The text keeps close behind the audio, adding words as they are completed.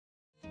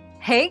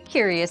Hey,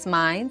 curious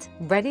minds,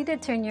 ready to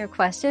turn your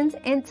questions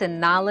into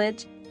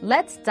knowledge?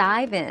 Let's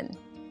dive in.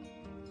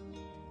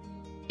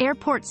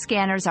 Airport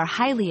scanners are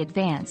highly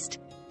advanced,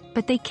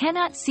 but they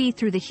cannot see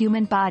through the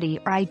human body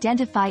or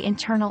identify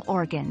internal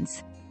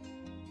organs.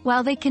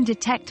 While they can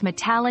detect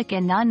metallic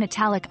and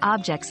non-metallic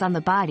objects on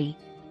the body,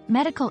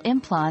 medical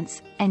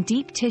implants and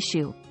deep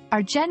tissue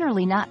are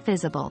generally not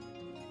visible.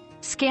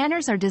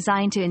 Scanners are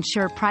designed to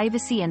ensure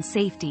privacy and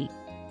safety,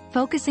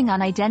 focusing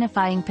on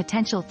identifying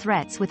potential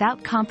threats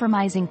without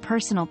compromising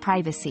personal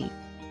privacy.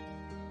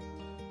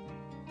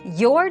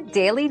 Your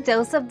daily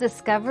dose of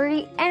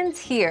discovery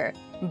ends here,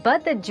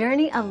 but the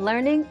journey of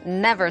learning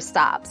never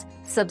stops.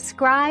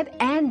 Subscribe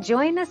and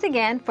join us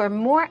again for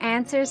more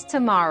answers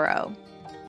tomorrow.